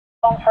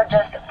for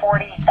just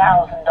 $40,000.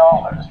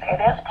 It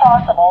is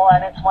possible,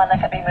 and it's one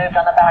that can be moved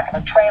on the back of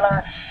a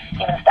trailer,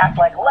 even stacked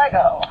like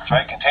Lego. That's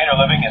right. Container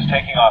living is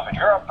taking off in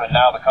Europe, and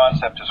now the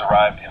concept has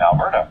arrived in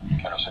Alberta.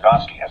 Kendra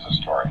Sagoski has a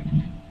story.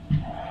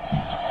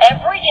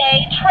 Every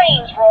day,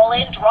 trains roll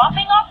in,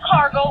 dropping off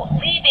cargo,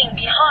 leaving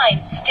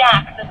behind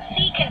stacks of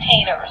sea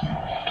containers.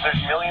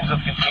 There's millions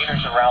of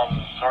containers around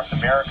North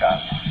America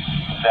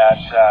that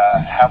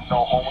have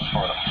no homes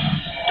for them.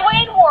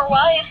 Dwayne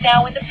Warwa is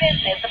now in the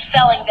business of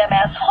selling them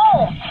as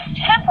homes,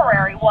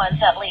 temporary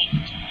ones at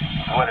least.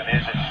 What it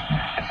is,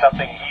 it's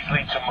something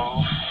easily to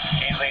move,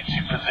 easily to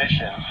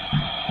position,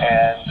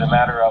 and a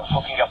matter of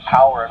hooking up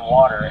power and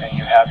water, and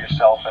you have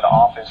yourself an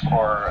office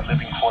or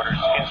living quarters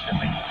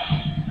instantly.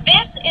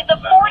 This is a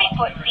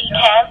 40-foot sea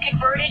can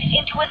converted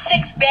into a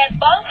 6-bed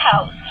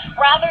bunkhouse.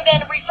 Rather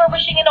than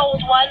refurbishing an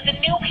old one, the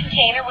new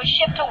container was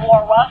shipped to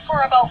Warwa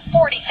for about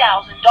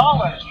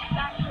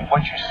 $40,000.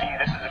 What you see,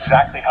 this is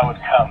exactly how it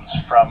comes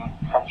from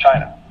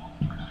China.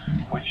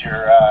 With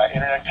your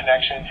internet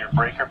connections, your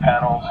breaker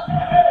panels,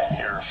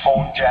 your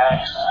phone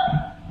jacks,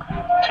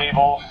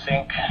 table,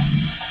 sink.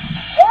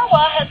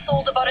 Warwa has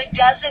sold about a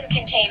dozen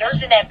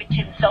containers in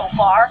Edmonton so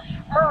far.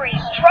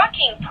 Murray's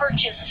Trucking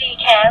purchased sea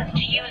cans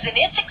to use in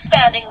its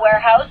expanding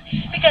warehouse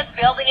because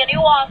building a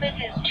new office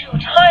is too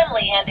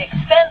timely and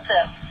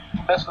expensive.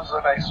 This is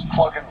a nice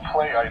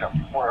plug-and-play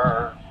item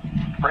where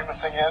bring the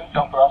thing in,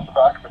 dump it off the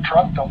back of a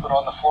truck, dump it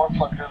on the floor,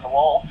 plug it in the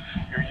wall.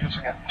 You're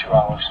using it in 2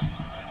 hours.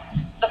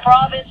 The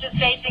province is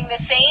facing the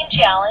same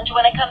challenge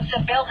when it comes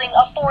to building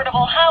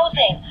affordable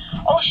housing.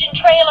 Ocean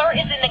Trailer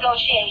is in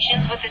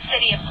negotiations with the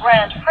city of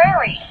Grande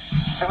Prairie.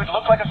 It would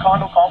look like a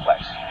condo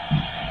complex.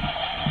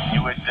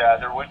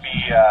 There would be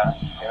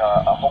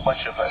a whole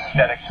bunch of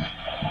aesthetics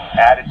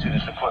added to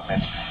this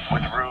equipment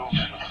with roofs,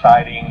 with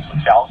sidings,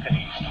 with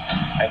balconies,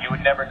 and you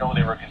would never know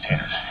they were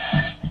containers.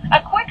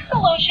 A quick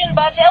solution,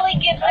 but Ellie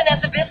Gibson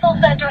at the Bissell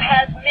Centre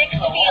has mixed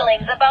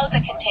feelings about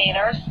the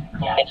containers.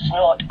 It's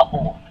not a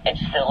home.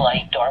 It's still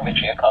like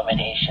dormitory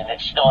accommodation.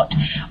 It's not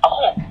a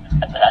home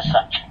as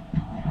such.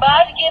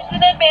 But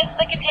Gibson admits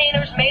the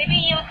containers may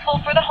be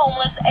useful for the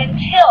homeless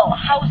until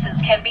houses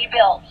can be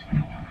built.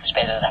 It's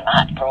better than a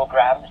mat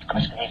program. It's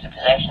going to leave the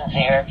possessions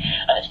there,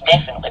 and it's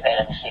definitely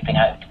better than sleeping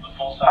out.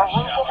 A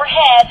roof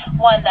overhead,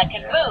 one that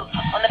can move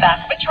on the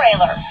back of a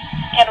trailer.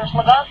 Kendra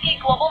Sagoski,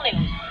 Global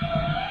News.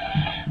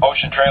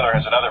 Ocean Trailer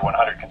has another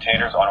 100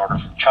 containers on order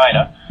from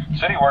China.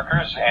 City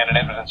workers and an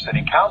Edmonton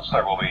City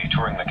Councillor will be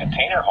touring the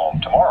container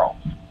home tomorrow.